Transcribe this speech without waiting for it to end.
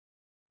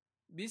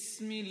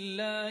بسم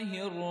الله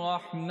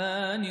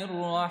الرحمن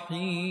الرحيم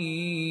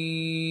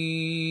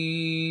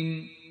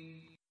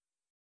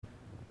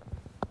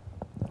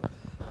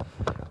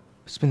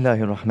بسم الله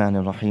الرحمن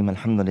الرحيم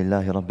الحمد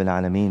لله رب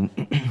العالمين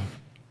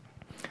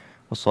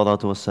والصلاة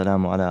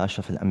والسلام على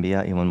أشرف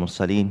الأنبياء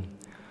والمرسلين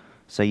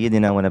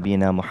سيدنا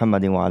ونبينا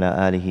محمد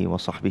وعلى آله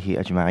وصحبه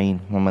أجمعين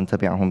ومن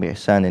تبعهم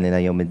بإحسان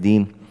إلى يوم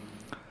الدين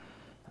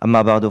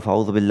أما بعد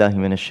فأعوذ بالله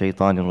من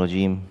الشيطان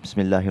الرجيم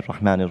بسم الله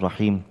الرحمن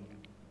الرحيم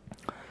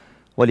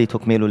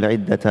ولتكملوا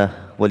العدة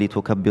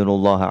ولتكبروا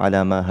الله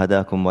على ما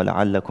هداكم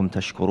ولعلكم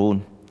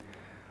تشكرون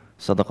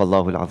صدق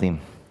الله العظيم.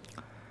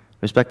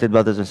 Respected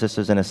brothers and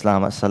sisters in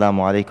Islam,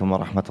 Assalamu alaikum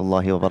wa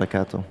rahmatullahi wa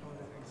barakatuh.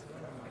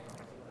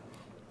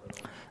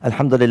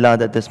 Alhamdulillah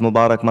that this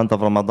Mubarak month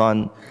of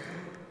Ramadan,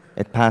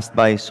 it passed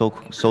by so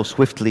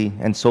swiftly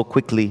and so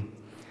quickly.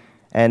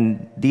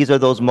 And these are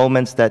those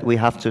moments that we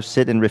have to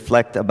sit and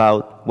reflect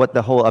about what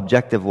the whole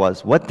objective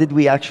was. What did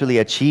we actually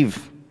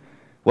achieve?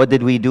 What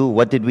did we do?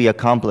 What did we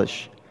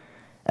accomplish?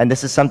 And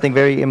this is something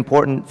very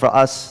important for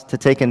us to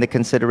take into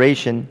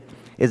consideration,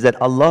 is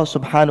that Allah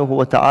subhanahu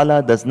wa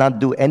ta'ala does not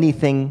do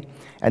anything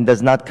and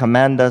does not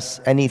command us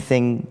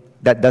anything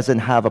that doesn't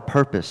have a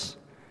purpose.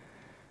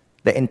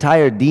 The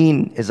entire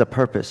deen is a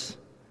purpose.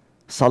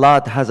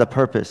 Salat has a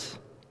purpose.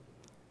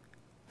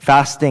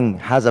 Fasting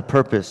has a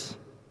purpose.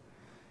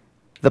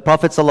 The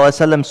Prophet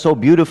ﷺ so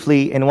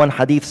beautifully in one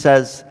hadith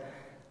says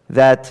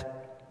that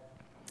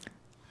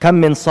كم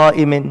من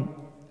صائم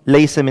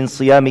ليس من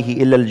صيامه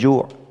إلا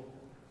الجوع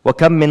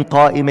وكم من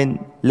قائم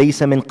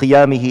ليس من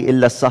قيامه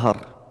إلا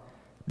السهر.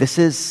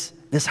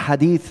 This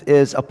hadith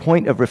is a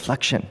point of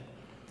reflection.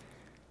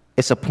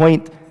 It's a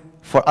point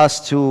for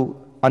us to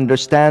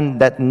understand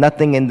that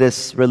nothing in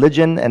this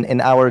religion and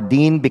in our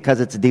deen,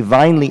 because it's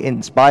divinely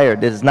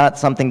inspired, is not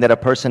something that a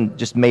person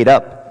just made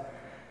up.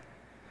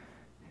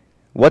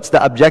 What's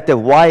the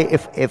objective? Why,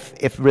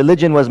 if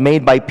religion was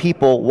made by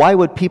people, why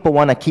would people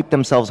want to keep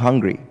themselves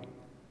hungry?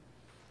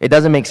 It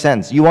doesn't make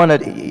sense.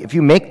 If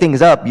you make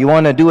things up, you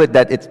want to do it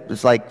that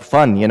it's like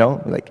fun, you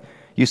know? Like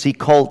you see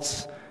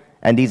cults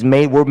and these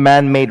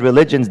man-made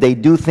religions, they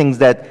do things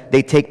that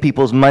they take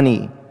people's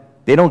money.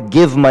 They don't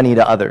give money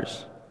to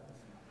others.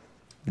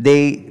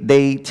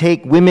 They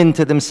take women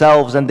to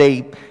themselves and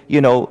they,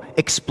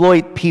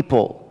 exploit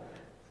people.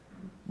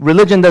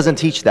 Religion doesn't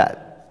teach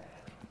that.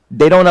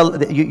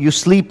 You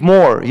sleep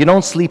more, you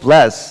don't sleep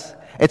less.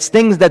 It's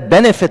things that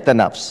benefit the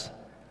nafs.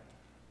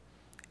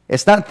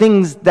 It's not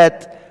things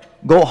that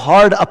go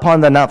hard upon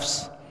the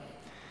nafs.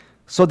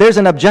 So there's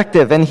an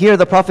objective, and here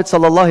the Prophet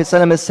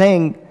ﷺ is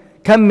saying,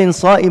 كَم مِّن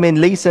صَائِمٍ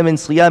لَيْسَ مِن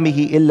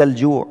صِيَامِهِ إِلَّا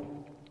الْجُوعِ.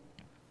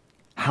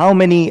 How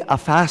many a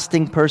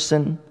fasting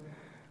person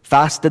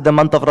fasted the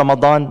month of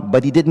Ramadan,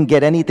 but he didn't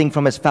get anything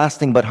from his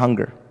fasting but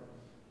hunger?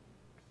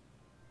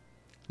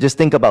 Just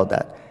think about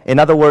that. In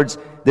other words,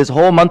 this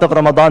whole month of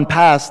Ramadan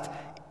passed,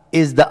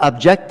 is the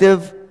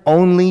objective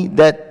only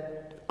that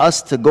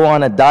us to go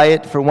on a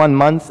diet for 1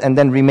 month and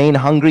then remain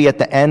hungry at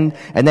the end,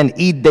 and then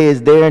Eid day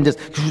is there and just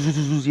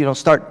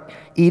start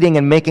eating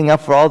and making up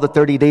for all the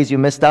 30 days you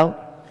missed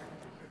out?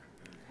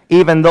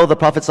 Even though the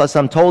Prophet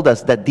ﷺ told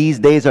us that these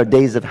days are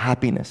days of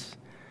happiness.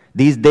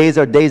 These days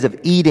are days of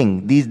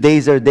eating. These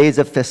days are days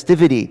of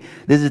festivity.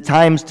 These are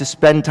times to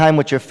spend time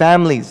with your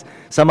families.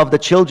 Some of the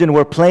children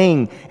were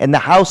playing in the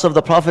house of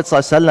the Prophet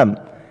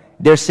ﷺ.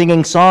 They're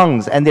singing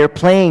songs and they're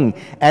playing.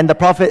 And the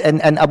Prophet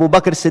and Abu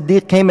Bakr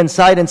Siddiq came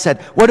inside and said,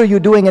 "What are you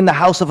doing in the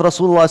house of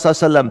Rasulullah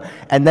ﷺ?"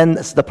 And then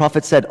the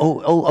Prophet said,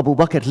 Oh Abu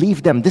Bakr,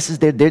 leave them. This is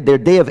their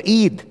day of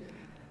Eid.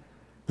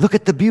 Look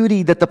at the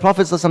beauty that the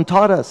Prophet ﷺ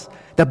taught us.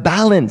 The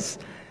balance.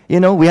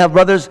 We have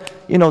brothers,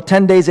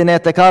 10 days in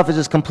i'tikaf is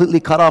just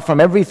completely cut off from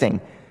everything.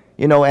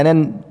 And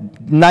then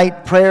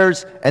night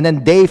prayers, and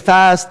then day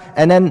fast,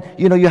 and then,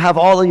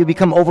 you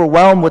become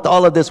overwhelmed with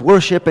all of this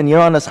worship, and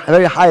you're on a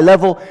very high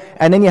level,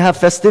 and then you have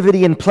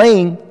festivity and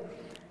playing.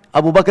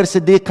 Abu Bakr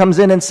Siddiq comes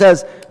in and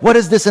says, "What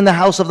is this in the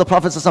house of the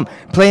Prophet ﷺ?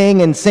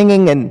 Playing and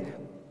singing?" And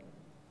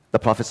the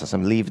Prophet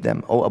ﷺ, "Leave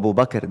them. Oh Abu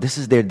Bakr, this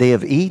is their day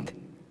of Eid.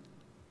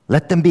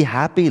 Let them be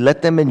happy,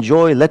 let them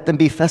enjoy, let them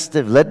be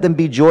festive, let them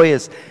be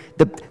joyous."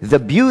 The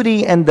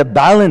beauty and the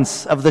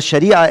balance of the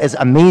Sharia is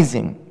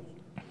amazing.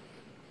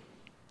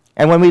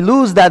 And when we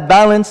lose that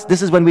balance,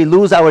 this is when we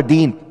lose our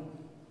deen.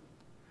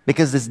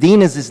 Because this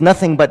deen is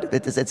nothing but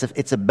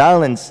it's a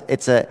balance,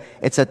 it's a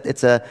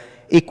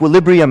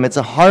equilibrium, it's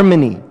a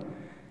harmony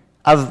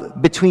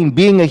between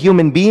being a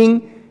human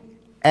being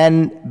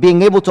and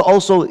being able to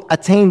also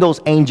attain those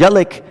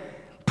angelic,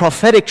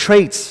 prophetic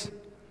traits.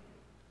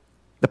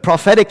 The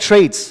prophetic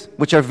traits,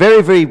 which are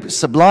very, very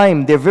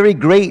sublime, they're very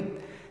great,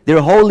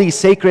 they're holy,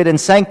 sacred, and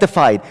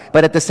sanctified.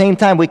 But at the same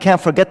time, we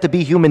can't forget to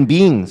be human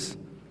beings.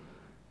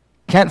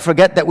 Can't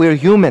forget that we're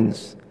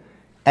humans.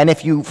 And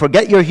if you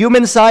forget your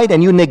human side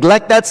and you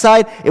neglect that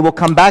side, it will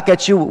come back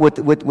at you with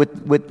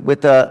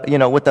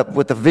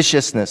a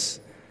viciousness.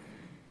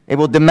 It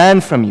will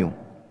demand from you.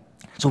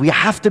 So we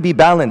have to be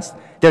balanced.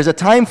 There's a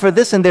time for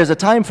this and there's a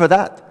time for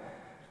that.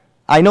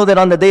 I know that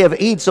on the day of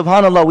Eid,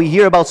 subhanAllah, we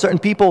hear about certain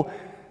people,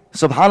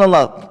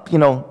 Subhanallah,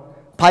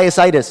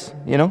 piousitis,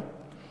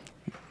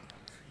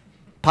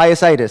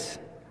 piousitis.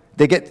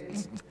 They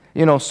get,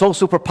 so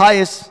super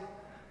pious,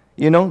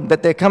 that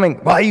they're coming.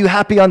 Why are you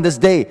happy on this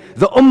day?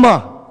 The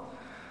Ummah.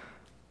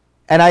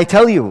 And I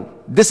tell you,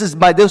 this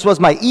was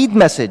my Eid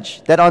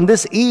message, that on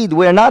this Eid,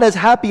 we're not as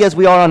happy as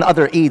we are on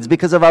other Eids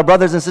because of our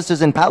brothers and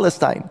sisters in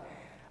Palestine.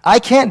 I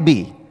can't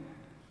be.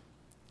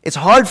 It's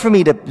hard for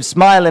me to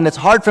smile and it's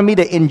hard for me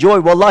to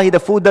enjoy. Wallahi, the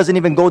food doesn't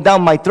even go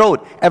down my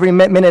throat. Every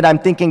minute I'm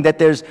thinking that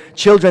there's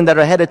children that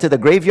are headed to the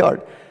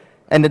graveyard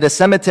and to the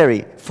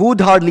cemetery. Food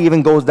hardly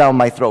even goes down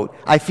my throat.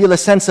 I feel a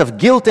sense of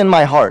guilt in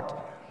my heart.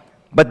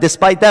 But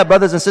despite that,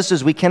 brothers and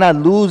sisters, we cannot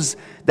lose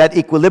that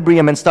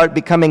equilibrium and start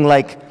becoming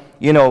like,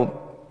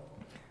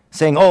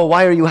 saying, oh,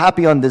 why are you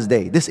happy on this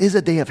day? This is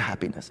a day of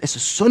happiness. It's a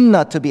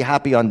sunnah to be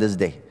happy on this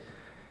day.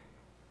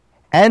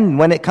 And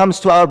when it comes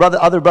to our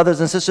other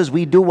brothers and sisters,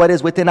 we do what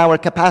is within our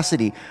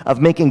capacity of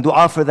making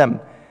dua for them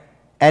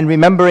and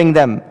remembering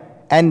them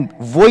and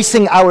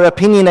voicing our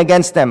opinion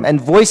against them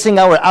and voicing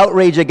our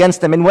outrage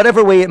against them in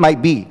whatever way it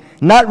might be.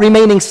 Not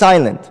remaining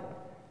silent.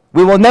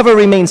 We will never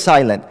remain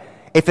silent.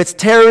 If it's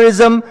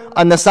terrorism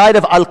on the side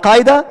of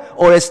Al-Qaeda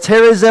or it's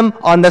terrorism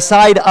on the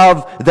side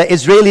of the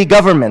Israeli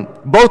government,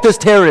 both is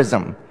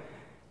terrorism.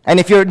 And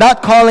if you're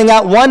not calling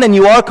out one and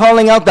you are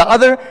calling out the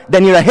other,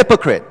 then you're a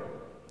hypocrite.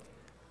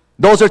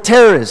 Those are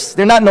terrorists.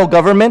 They're not no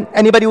government.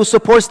 Anybody who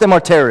supports them are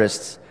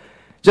terrorists.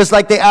 Just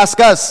like they ask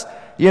us,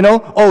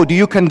 oh, do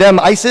you condemn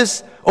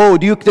ISIS? Oh,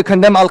 do you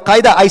condemn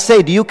Al-Qaeda? I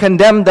say, do you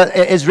condemn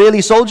the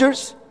Israeli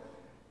soldiers?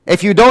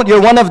 If you don't,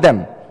 you're one of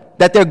them.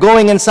 That they're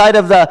going inside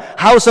of the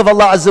house of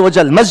Allah Azza wa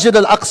Jal, Masjid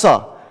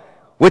Al-Aqsa,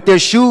 with their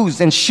shoes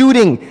and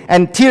shooting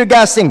and tear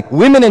gassing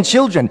women and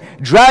children,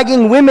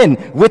 dragging women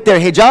with their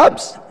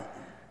hijabs.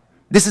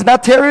 This is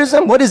not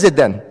terrorism? What is it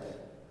then?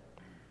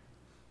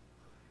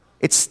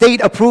 It's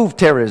state-approved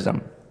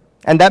terrorism.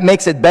 And that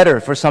makes it better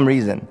for some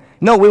reason.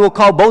 No, we will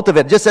call both of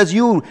it. Just as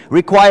you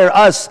require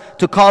us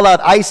to call out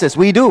ISIS,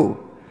 we do.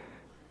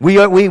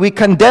 We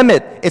condemn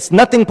it. It's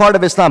nothing part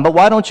of Islam. But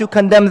why don't you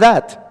condemn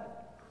that?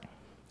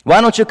 Why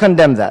don't you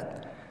condemn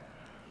that?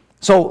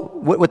 So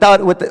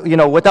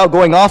without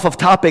going off of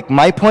topic,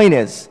 my point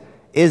is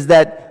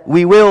that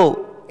we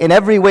will, in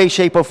every way,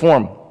 shape, or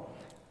form,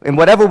 in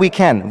whatever we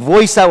can,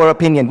 voice our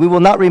opinion. We will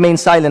not remain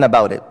silent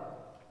about it.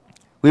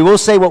 We will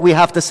say what we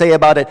have to say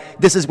about it.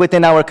 This is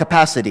within our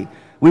capacity.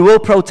 We will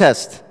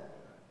protest.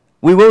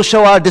 We will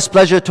show our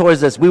displeasure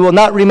towards this. We will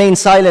not remain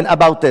silent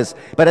about this.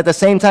 But at the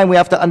same time, we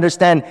have to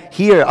understand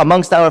here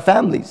amongst our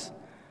families,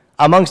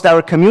 amongst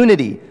our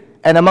community,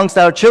 and amongst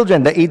our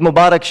children, the Eid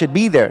Mubarak should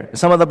be there.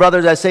 Some of the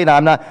brothers I say, no,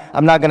 I'm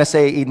not going to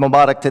say Eid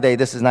Mubarak today.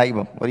 This is not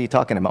even, what are you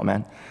talking about,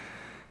 man?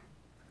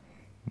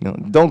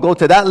 Don't go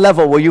to that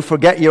level where you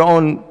forget your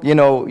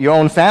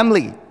own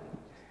family.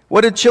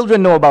 What do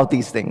children know about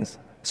these things?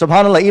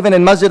 SubhanAllah, even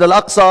in Masjid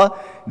Al-Aqsa,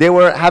 they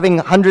were having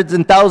hundreds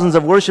and thousands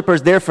of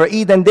worshippers there for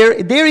Eid, and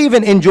they're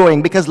even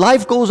enjoying because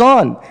life goes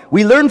on.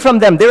 We learn from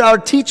them. They're our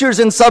teachers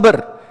in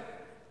sabr.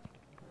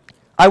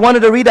 I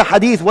wanted to read a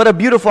hadith. What a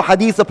beautiful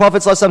hadith the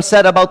Prophet ﷺ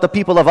said about the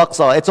people of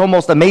Aqsa. It's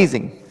almost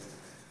amazing.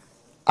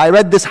 I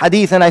read this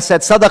hadith and I said,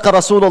 Sadaqa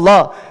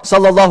Rasulullah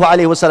sallallahu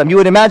alayhi wa sallam. You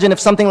would imagine if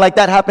something like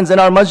that happens in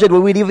our masjid,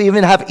 would we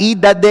even have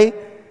Eid that day?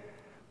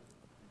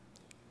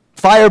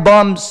 Fire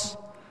bombs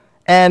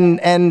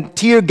and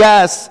tear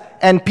gas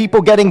and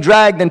people getting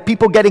dragged and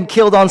people getting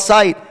killed on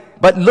sight.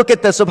 But look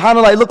at the,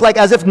 subhanAllah, it looked like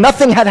as if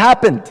nothing had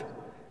happened.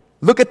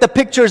 Look at the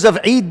pictures of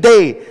Eid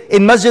day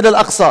in Masjid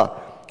Al-Aqsa,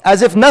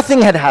 as if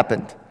nothing had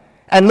happened.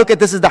 And look at,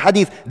 this is the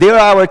hadith. They are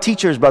our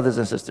teachers, brothers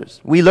and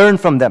sisters. We learn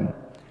from them.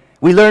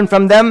 We learn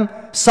from them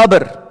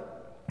sabr.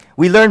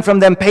 We learn from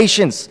them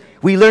patience.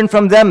 We learn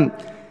from them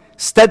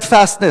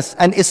steadfastness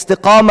and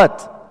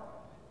istiqamat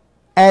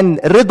and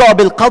rida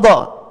bil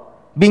qada,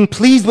 being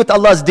pleased with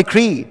Allah's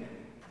decree,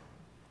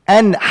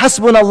 and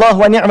hasbunallah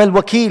wa ni'mal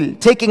wakil,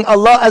 taking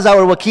Allah as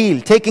our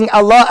wakil, taking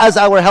Allah as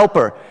our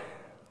helper.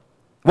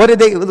 What did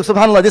they,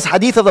 subhanAllah, this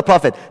hadith of the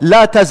Prophet,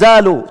 لا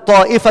تزال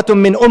طائفة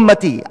من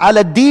أمتي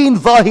على الدين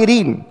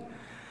ظاهرين.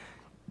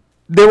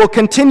 There will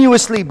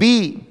continuously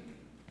be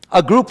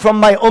a group from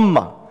my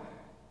ummah.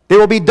 They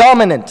will be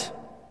dominant.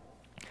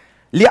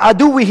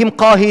 لعدوهم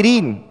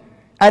قاهرين.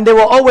 And they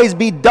will always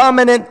be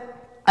dominant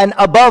and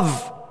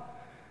above.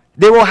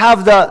 They will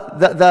have the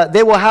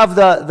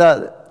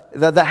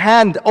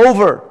hand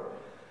over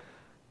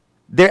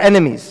their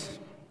enemies.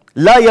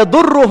 لا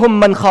يضرهم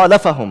من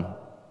خالفهم.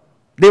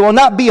 They will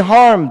not be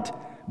harmed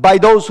by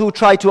those who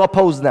try to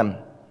oppose them.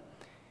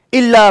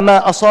 إِلَّا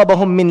مَا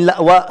أَصَابَهُم مِّن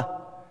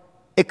لَأْوَاءٍ.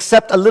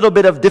 Except a little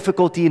bit of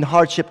difficulty and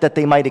hardship that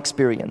they might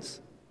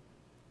experience.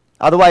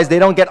 Otherwise, they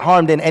don't get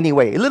harmed in any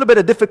way. A little bit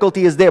of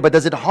difficulty is there, but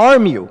does it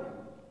harm you?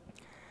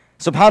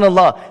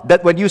 SubhanAllah,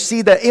 that when you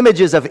see the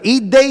images of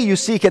Eid day, you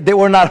see that they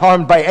were not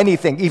harmed by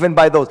anything, even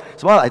by those.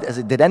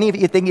 SubhanAllah, did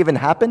anything even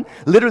happen?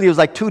 Literally, it was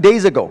like 2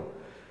 days ago.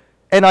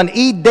 And on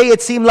Eid day,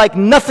 it seemed like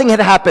nothing had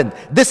happened.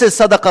 This is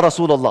Sadaqa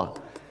Rasulullah.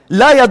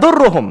 لا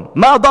يضرهم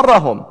ما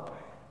ضرهم.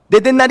 They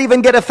did not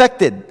even get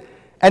affected.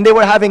 And they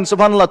were having,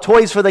 subhanAllah,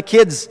 toys for the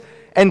kids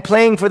and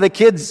playing for the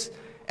kids.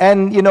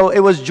 And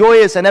it was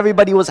joyous and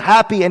everybody was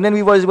happy. And then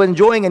we were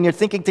enjoying, and you're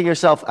thinking to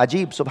yourself,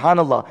 Ajib,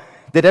 subhanAllah,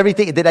 did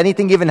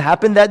anything even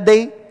happen that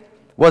day?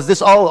 Was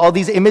this all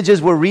these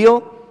images were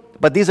real?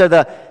 But these are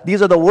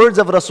the words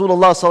of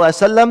Rasulullah sallallahu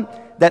alaihi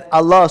wasallam, that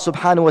Allah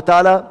subhanahu wa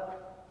ta'ala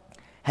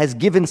has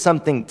given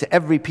something to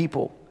every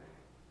people.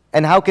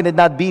 And how can it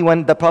not be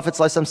when the Prophet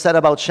sallallahu alaihi wasallam said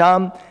about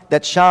Sham,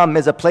 that Sham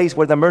is a place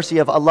where the mercy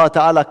of Allah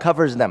ta'ala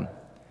covers them.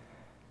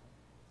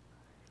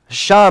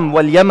 Sham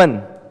wal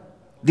Yemen,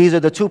 these are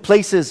the two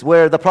places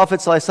where the Prophet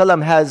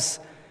ﷺ has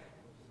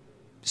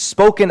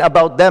spoken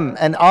about them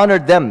and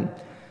honored them.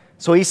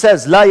 So he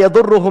says, لا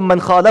يضرهم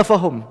من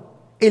خالفهم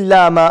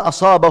إلا ما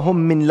أصابهم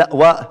من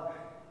لأواء.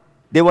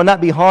 They will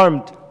not be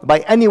harmed by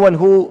anyone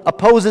who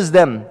opposes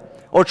them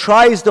or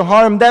tries to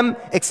harm them,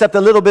 except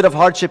a little bit of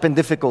hardship and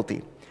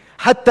difficulty.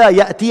 حتى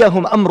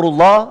يأتيهم أمر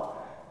الله,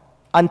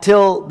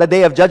 until the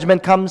day of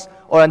judgment comes,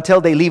 or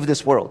until they leave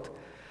this world.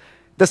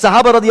 The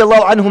Sahaba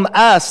radiallahu anhum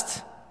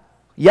asked,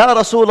 Ya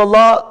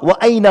Rasulullah, wa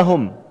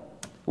aynahum?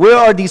 Where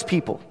are these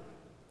people?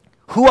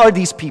 Who are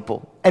these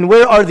people? And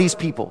where are these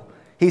people?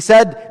 He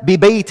said, Bi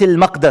Bayt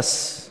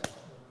al-Maqdas.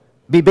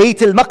 Bi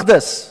Bayt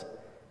al-Maqdas.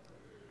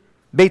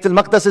 Bayt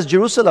al-Maqdas is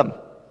Jerusalem,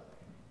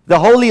 the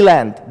Holy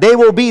Land. They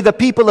will be the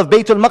people of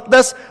Bayt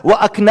al-Maqdas, wa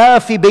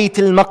aknafi Bayt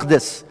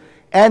al-Maqdas,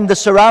 and the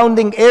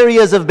surrounding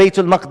areas of Bayt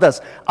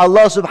al-Maqdas.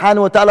 Allah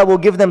subhanahu wa ta'ala will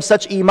give them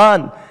such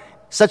iman,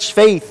 such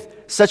faith,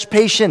 such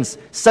patience,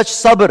 such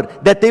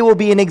sabr, that they will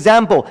be an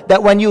example,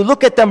 that when you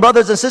look at them,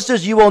 brothers and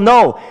sisters, you will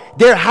know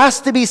there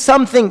has to be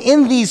something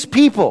in these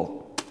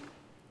people.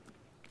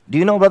 Do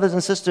you know, brothers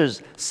and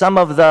sisters, some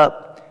of the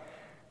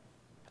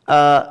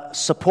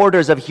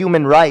supporters of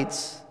human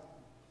rights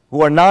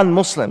who are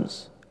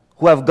non-Muslims,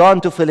 who have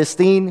gone to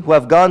Palestine, who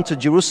have gone to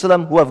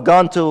Jerusalem, who have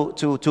gone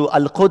to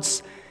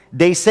Al-Quds,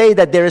 they say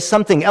that there is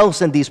something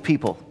else in these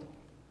people.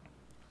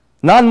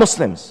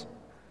 Non-Muslims.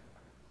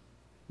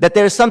 That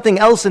there is something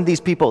else in these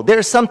people. There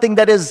is something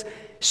that is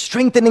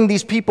strengthening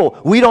these people.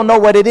 We don't know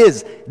what it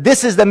is.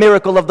 This is the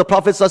miracle of the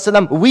Prophet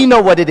ﷺ. We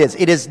know what it is.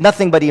 It is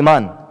nothing but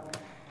iman.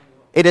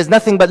 It is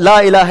nothing but La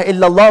ilaha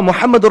illallah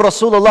Muhammadur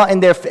Rasulullah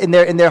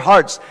in their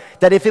hearts.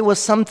 That if it was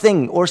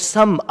something or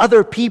some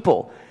other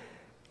people,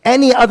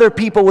 any other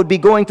people would be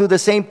going through the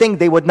same thing,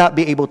 they would not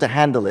be able to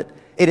handle it.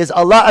 It is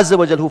Allah Azza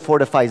wa Jal who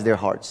fortifies their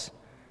hearts.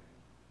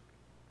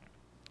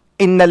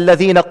 إِنَّ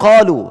الَّذِينَ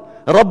قَالُوا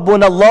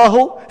رَبُّنَا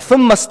اللَّهُ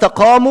ثُمَّ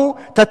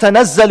اسْتَقَامُوا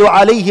تَتَنَزَّلُ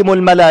عَلَيْهِمُ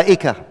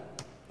الْمَلَائِكَةُ.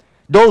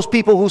 Those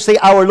people who say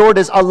our Lord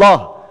is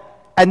Allah,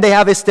 and they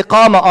have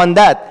istiqamah on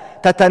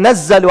that,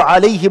 تَتَنَزَّلُ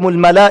عَلَيْهِمُ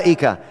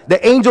الْمَلَائِكَةُ.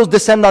 The angels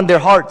descend on their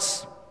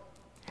hearts,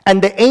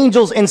 and the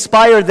angels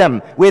inspire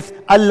them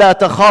with أَلَّا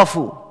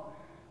تَخَافُوا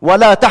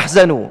وَلَا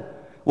تَحْزَنُوا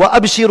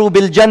وَأَبْشِرُوا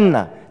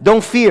بِالْجَنَّةِ.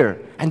 Don't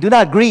fear and do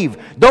not grieve.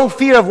 Don't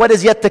fear of what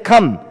is yet to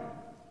come,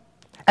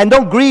 and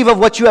don't grieve of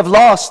what you have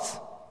lost.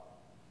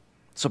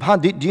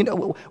 SubhanAllah, do you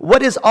know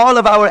what is all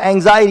of our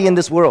anxiety in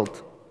this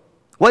world?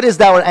 What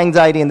is our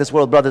anxiety in this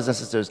world, brothers and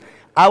sisters?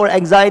 Our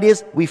anxiety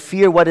is we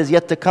fear what is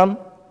yet to come.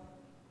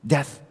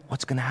 Death,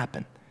 what's going to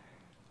happen?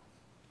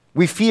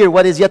 We fear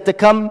what is yet to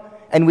come,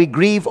 and we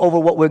grieve over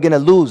what we're going to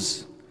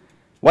lose.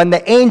 When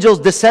the angels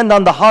descend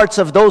on the hearts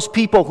of those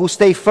people who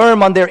stay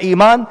firm on their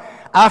iman,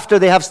 after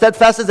they have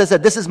steadfastness, they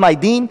said, this is my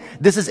deen,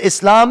 this is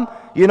Islam,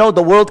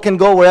 the world can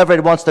go wherever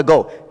it wants to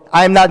go.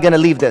 I'm not going to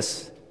leave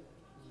this.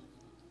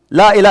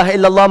 La ilaha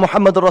illallah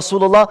Muhammadur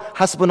Rasulullah,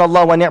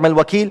 hasbunallah wa ni'mal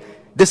wakil.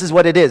 This is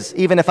what it is,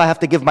 even if I have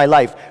to give my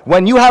life.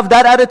 When you have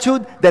that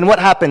attitude, then what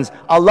happens?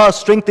 Allah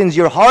strengthens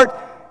your heart.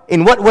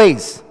 In what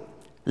ways?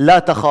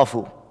 La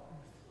takhafu.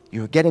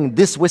 You're getting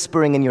this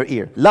whispering in your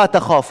ear. La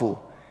takhafu.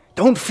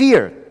 Don't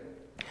fear.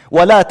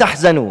 Wa la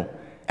tahzanu.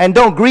 And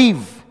don't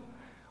grieve.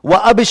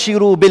 Wa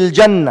abshiru bil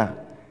jannah.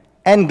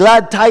 And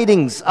glad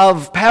tidings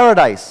of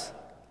paradise.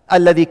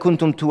 الذي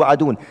كنتم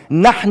توعدون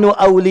نحن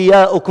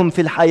أولياؤكم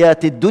في الحياة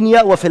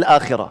الدنيا وفي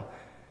الآخرة.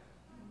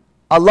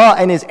 Allah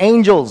and His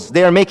angels,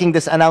 they are making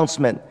this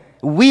announcement.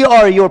 We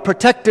are your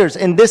protectors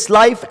in this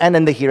life and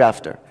in the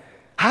hereafter.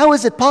 How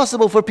is it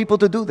possible for people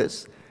to do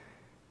this?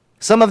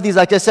 Some of these,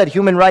 like I said,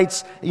 human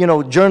rights,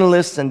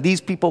 journalists and these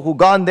people who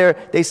gone there,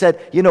 they said,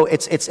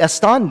 it's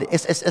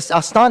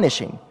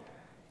astonishing.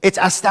 It's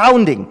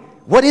astounding.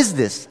 What is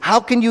this? How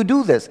can you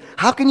do this?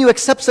 How can you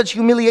accept such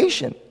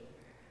humiliation?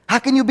 How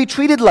can you be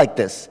treated like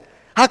this?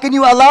 How can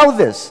you allow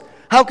this?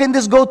 How can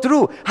this go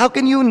through? How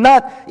can you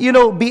not,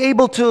 be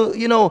able to,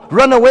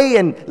 run away?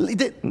 And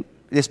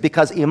it's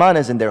because iman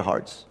is in their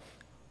hearts.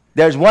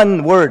 There's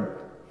one word,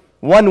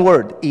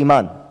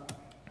 iman.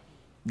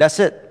 That's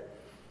it.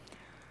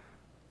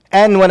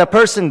 And when a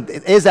person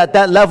is at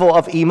that level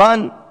of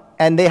iman,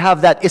 and they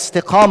have that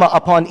istiqamah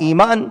upon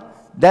iman,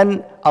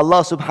 then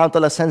Allah subhanahu wa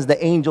ta'ala sends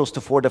the angels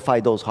to fortify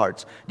those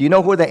hearts. Do you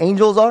know who the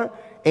angels are?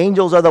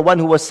 Angels are the one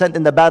who was sent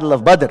in the battle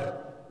of Badr.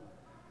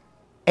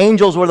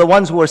 Angels were the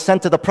ones who were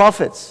sent to the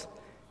prophets.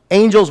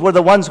 Angels were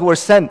the ones who were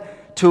sent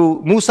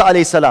to Musa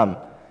alayhi salam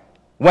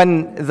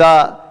when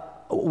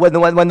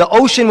the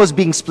ocean was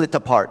being split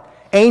apart.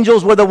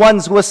 Angels were the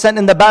ones who were sent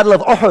in the battle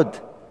of Uhud.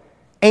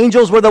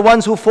 Angels were the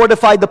ones who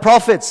fortified the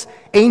prophets.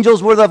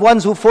 Angels were the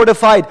ones who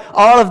fortified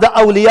all of the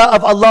awliya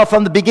of Allah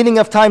from the beginning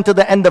of time to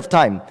the end of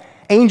time.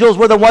 Angels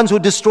were the ones who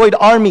destroyed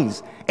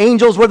armies.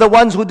 Angels were the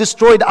ones who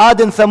destroyed Ad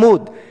and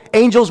Thamud.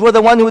 Angels were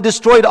the ones who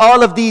destroyed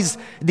all of these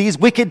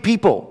wicked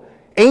people.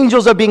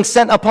 Angels are being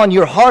sent upon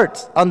your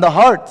heart, on the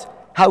heart.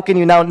 How can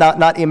you now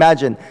not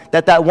imagine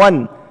that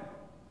one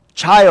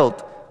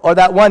child or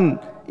that one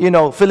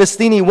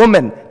Philistine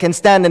woman can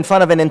stand in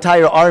front of an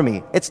entire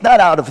army? It's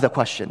not out of the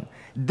question.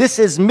 This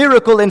is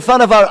miracle in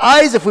front of our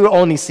eyes if we will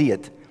only see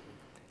it.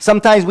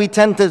 Sometimes we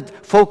tend to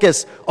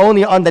focus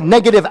only on the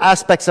negative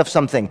aspects of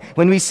something.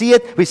 When we see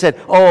it, we said,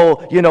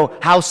 oh,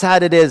 how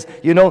sad it is.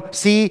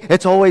 See,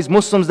 it's always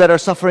Muslims that are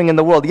suffering in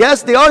the world.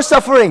 Yes, they are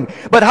suffering.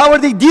 But how are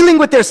they dealing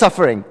with their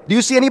suffering? Do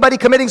you see anybody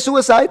committing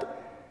suicide?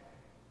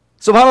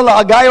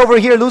 SubhanAllah, a guy over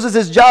here loses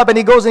his job and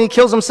he goes and he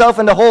kills himself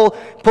in the whole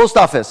post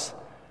office.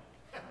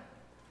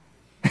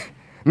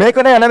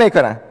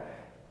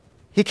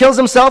 He kills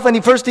himself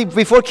and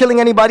before killing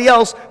anybody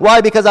else.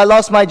 Why? Because I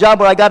lost my job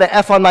or I got an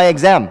F on my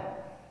exam.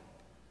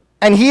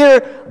 And here,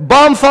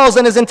 bomb falls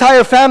on his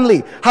entire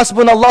family.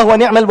 Hasbunallah wa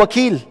ni'mal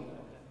wakil.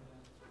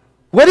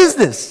 What is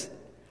this?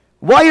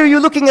 Why are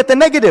you looking at the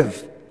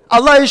negative?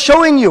 Allah is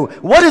showing you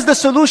what is the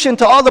solution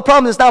to all the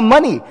problems. It's not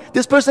money.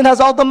 This person has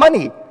all the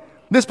money.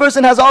 This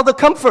person has all the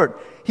comfort.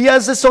 He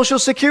has his social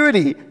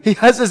security. He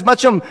has as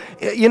much,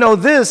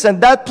 this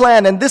and that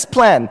plan and this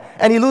plan.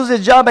 And he loses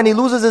his job and he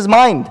loses his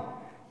mind.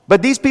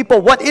 But these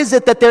people, what is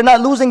it that they're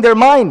not losing their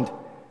mind?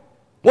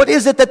 What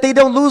is it that they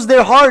don't lose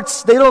their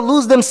hearts? They don't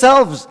lose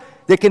themselves.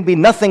 There can be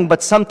nothing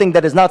but something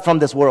that is not from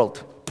this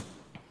world.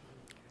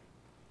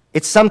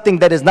 It's something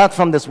that is not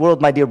from this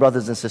world, my dear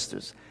brothers and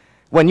sisters.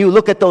 When you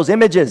look at those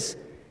images,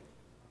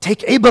 take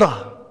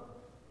ibrah.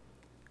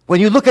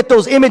 When you look at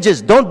those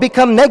images, don't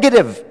become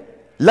negative.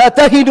 لا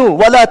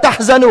تهنوا ولا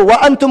تحزنوا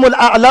وأنتم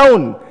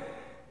الأعلون.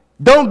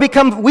 Don't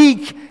become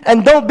weak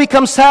and don't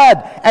become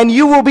sad, and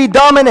you will be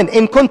dominant.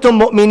 In kuntum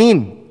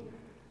mu'minin.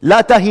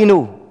 لا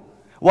تهنوا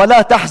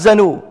ولا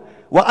تحزنوا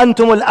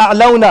وأنتم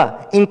الأعلون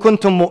إن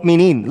كنتم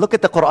مؤمنين. Look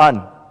at the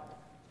Quran.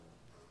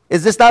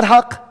 Is this not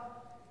haqq?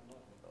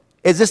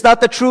 Is this not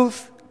the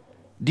truth?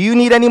 Do you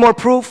need any more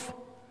proof?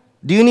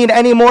 Do you need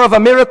any more of a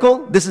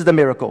miracle? This is the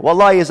miracle.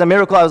 Wallahi, it's a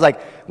miracle. I was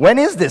like, when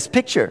is this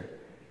picture?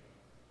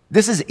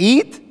 This is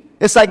Eid?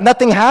 It's like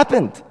nothing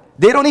happened.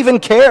 They don't even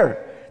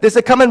care. They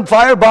say, come and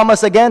firebomb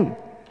us again.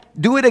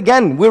 Do it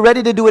again. We're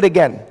ready to do it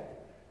again.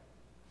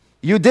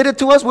 You did it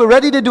to us. We're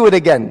ready to do it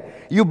again.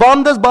 You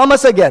bombed us, bomb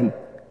us again.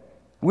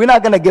 We're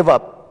not going to give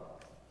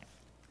up.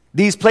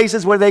 These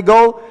places where they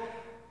go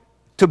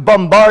to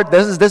bombard,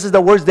 this is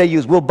the words they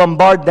use. We'll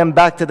bombard them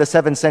back to the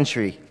 7th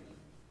century.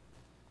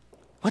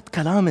 What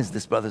kalam is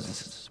this, brothers and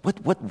sisters?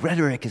 What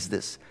rhetoric is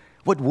this?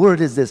 What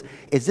word is this?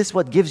 Is this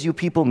what gives you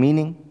people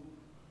meaning?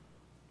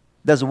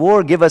 Does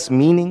war give us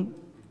meaning?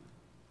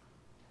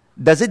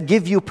 Does it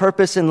give you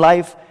purpose in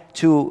life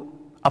to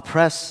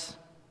oppress?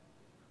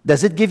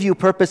 Does it give you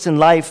purpose in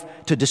life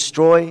to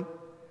destroy?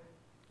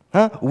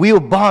 We'll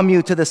bomb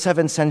you to the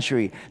 7th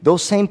century.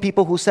 Those same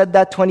people who said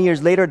that 20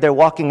 years later, they're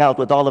walking out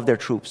with all of their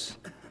troops.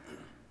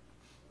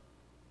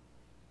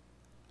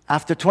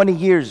 After 20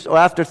 years or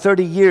after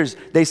 30 years,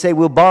 they say,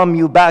 we'll bomb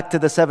you back to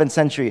the 7th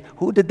century.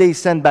 Who did they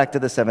send back to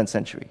the 7th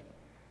century?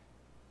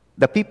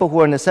 The people who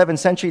are in the 7th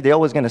century, they're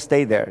always going to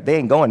stay there. They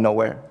ain't going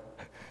nowhere.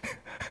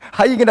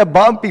 How are you going to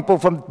bomb people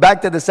from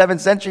back to the 7th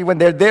century when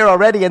they're there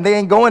already and they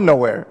ain't going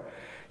nowhere?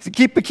 So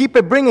keep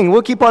it bringing.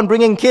 We'll keep on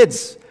bringing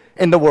kids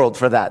in the world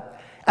for that.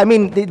 I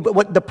mean,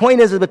 what the point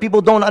is that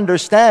people don't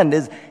understand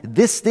is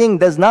this thing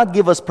does not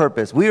give us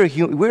purpose. We are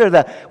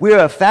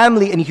a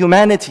family in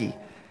humanity.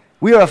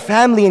 We are a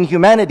family in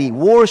humanity.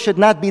 War should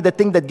not be the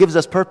thing that gives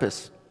us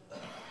purpose.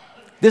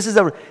 This is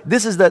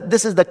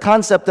the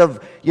concept of,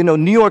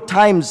 New York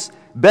Times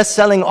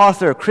best-selling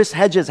author Chris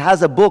Hedges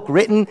has a book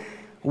written.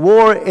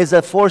 War is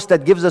a force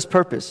that gives us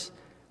purpose.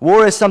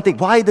 War is something.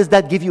 Why does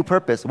that give you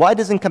purpose? Why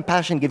doesn't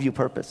compassion give you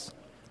purpose?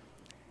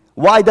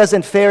 Why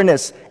doesn't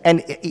fairness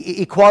and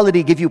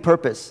equality give you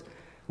purpose?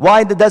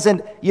 Why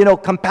doesn't,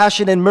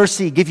 compassion and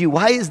mercy give you?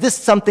 Why is this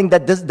something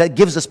that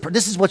gives us?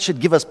 This is what should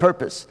give us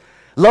purpose.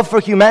 Love for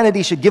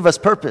humanity should give us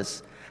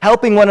purpose.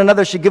 Helping one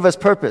another should give us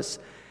purpose.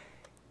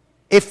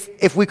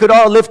 If we could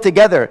all live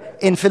together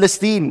in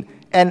Philistine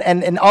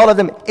and all of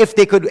them, if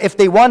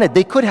they wanted,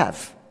 they could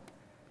have.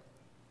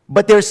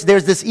 But there's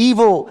this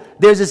evil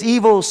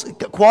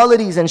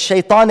qualities and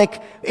shaitanic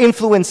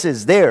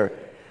influences there.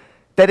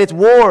 That it's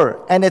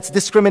war and it's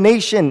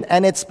discrimination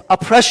and it's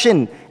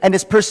oppression and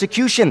it's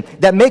persecution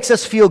that makes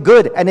us feel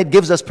good and it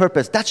gives us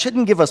purpose. That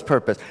shouldn't give us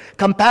purpose.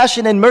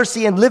 Compassion and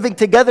mercy and living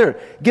together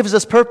gives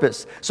us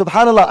purpose.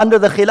 SubhanAllah, under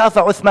the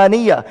Khilafah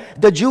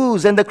Uthmaniyah, the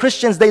Jews and the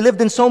Christians, they lived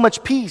in so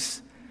much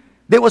peace.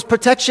 There was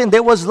protection,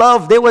 there was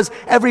love, there was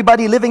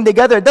everybody living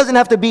together. It doesn't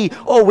have to be,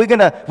 oh, we're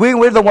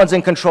the ones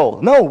in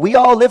control. No, we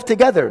all live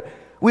together.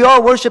 We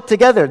all worship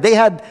together. They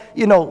had,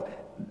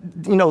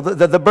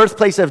 the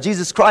birthplace of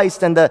Jesus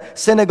Christ, and the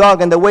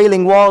synagogue and the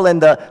Wailing Wall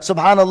and the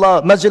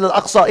subhanallah Masjid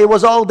al-Aqsa, it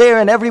was all there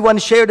and everyone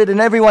shared it and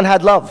everyone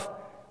had love.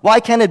 Why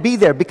can't it be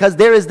there? Because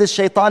there is this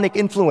shaitanic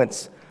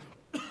influence.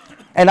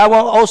 And I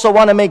also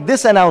want to make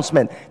this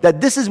announcement,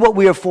 that this is what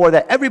we are for,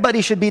 that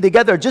everybody should be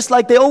together just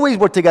like they always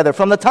were together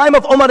from the time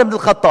of Umar ibn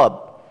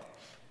al-Khattab.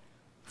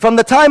 From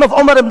the time of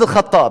Umar ibn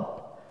al-Khattab,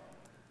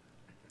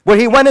 where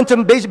he went into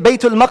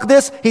Baytul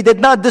Maqdis, he did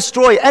not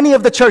destroy any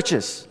of the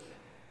churches.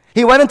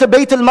 He went into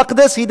Baytul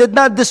Maqdis, he did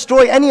not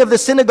destroy any of the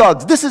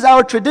synagogues. This is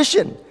our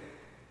tradition.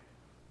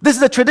 This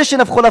is the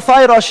tradition of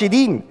Khulafai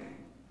Rashideen,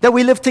 that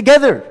we live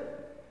together.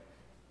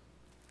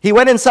 He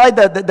went inside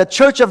the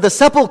church of the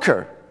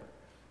sepulchre.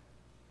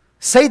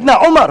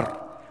 Sayyidina Umar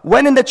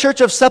went in the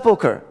church of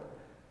sepulchre.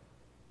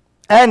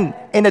 And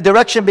in a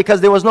direction,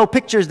 because there was no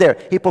pictures there,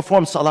 he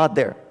performed salat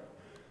there.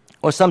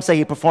 Or some say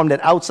he performed it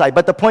outside.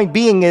 But the point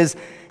being is,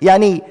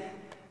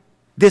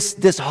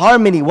 this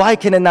harmony, why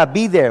can it not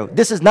be there?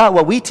 This is not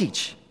what we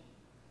teach.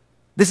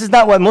 This is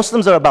not what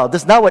Muslims are about.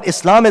 This is not what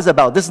Islam is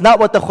about. This is not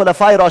what the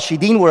Khulafai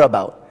Rashideen were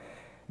about.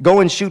 Go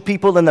and shoot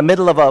people in the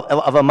middle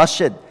of a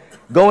masjid.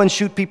 Go and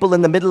shoot people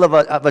in the middle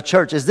of a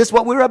church. Is this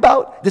what we're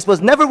about? This was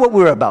never what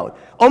we were about.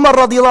 Umar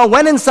radiallahu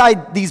went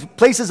inside these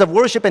places of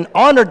worship and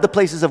honored the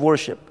places of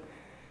worship.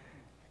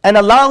 And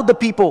allowed the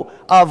people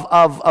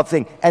of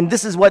things. And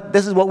this is what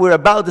we're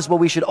about. This is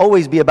what we should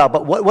always be about.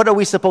 But what are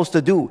we supposed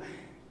to do?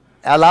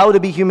 Allow to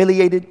be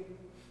humiliated?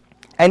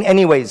 And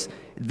anyways,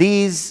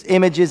 these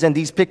images and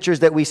these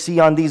pictures that we see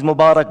on these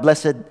Mubarak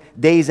blessed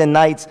days and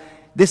nights,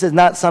 this is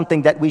not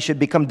something that we should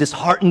become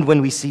disheartened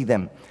when we see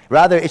them.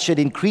 Rather, it should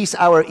increase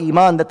our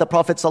iman, that the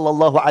Prophet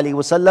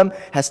ﷺ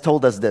has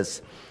told us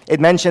this. It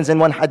mentions in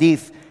one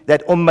hadith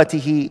that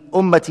ummati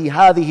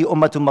hadhihi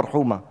ummatun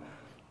marhuma.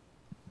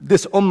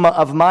 This ummah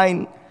of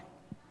mine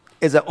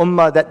is an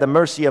ummah that the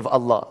mercy of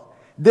Allah.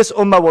 This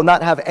ummah will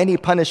not have any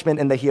punishment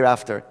in the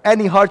hereafter.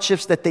 Any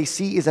hardships that they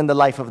see is in the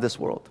life of this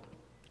world.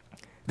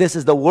 This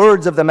is the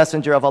words of the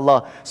Messenger of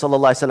Allah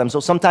ﷺ. So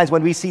sometimes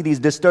when we see these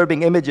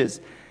disturbing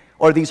images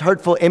or these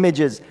hurtful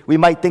images, we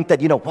might think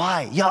that,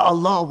 why? Ya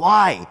Allah,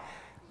 why?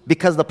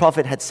 Because the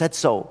Prophet had said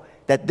so,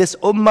 that this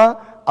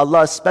ummah,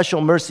 Allah's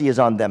special mercy is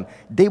on them.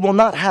 They will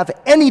not have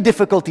any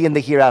difficulty in the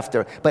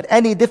hereafter, but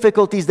any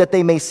difficulties that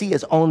they may see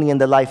is only in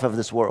the life of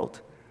this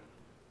world.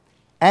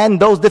 And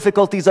those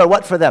difficulties are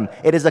what for them?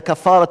 It is a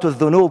kafaratu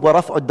dhunub wa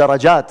raf'u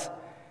darajat.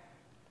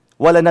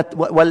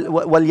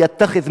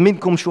 وَلْيَتَّخِذْ مِنْكُمْ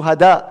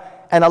شُهَدَاء.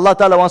 And Allah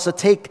Ta'ala wants to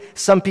take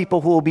some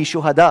people who will be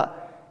shuhada.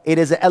 It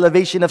is an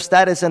elevation of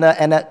status and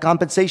a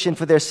compensation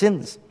for their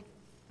sins.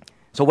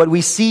 So what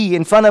we see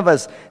in front of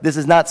us, this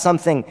is not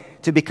something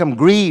to become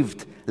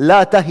grieved.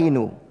 لا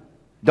تهنوا.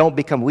 Don't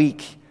become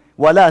weak.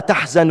 ولا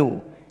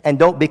تحزنوا. And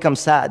don't become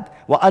sad.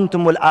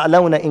 وأنتم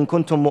الأعلون إن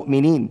كنتم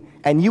مؤمنين.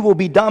 And you will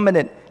be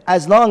dominant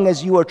as long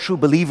as you are true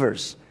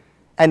believers.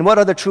 And what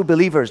are the true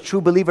believers?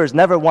 True believers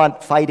never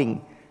want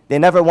fighting. They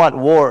never want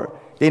war.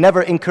 They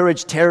never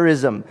encourage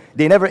terrorism.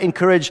 They never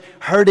encourage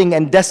hurting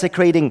and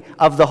desecrating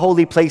of the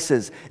holy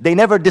places. They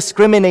never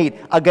discriminate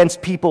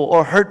against people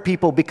or hurt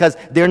people because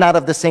they're not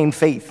of the same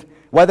faith.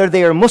 Whether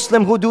they are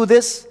Muslim who do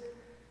this,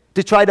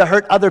 to try to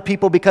hurt other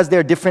people because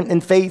they're different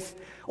in faith,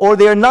 or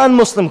they're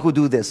non-Muslim who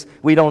do this,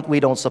 we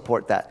don't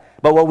support that.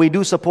 But what we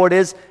do support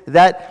is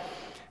that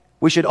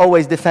we should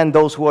always defend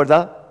those who are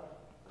the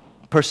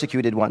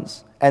persecuted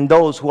ones and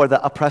those who are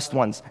the oppressed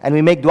ones. And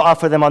we make dua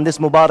for them on this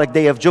Mubarak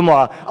day of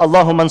Jummah.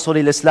 Allahumma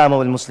ansuri al-Islam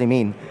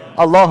wal-Muslimin.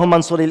 Allahumma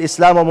ansuri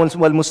al-Islam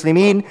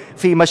wal-Muslimin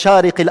fi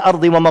mashariq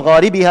al-ardi wa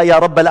magharibiha ya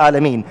Rabb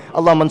al-Alamin.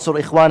 Allahumma ansur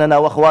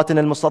ikhwanana wa akhwatina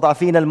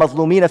al-mustad'afin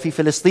al-mazlumina fi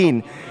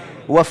Filistin.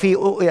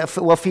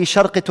 وفي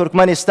شرق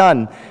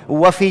تركمانستان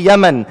وفي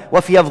يمن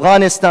وفي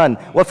أفغانستان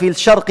وفي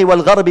الشرق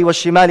والغرب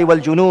والشمال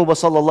والجنوب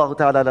وصلى الله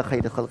تعالى على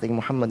خير خلقه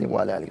محمد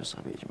وعلى آله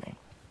وصحبه أجمعين.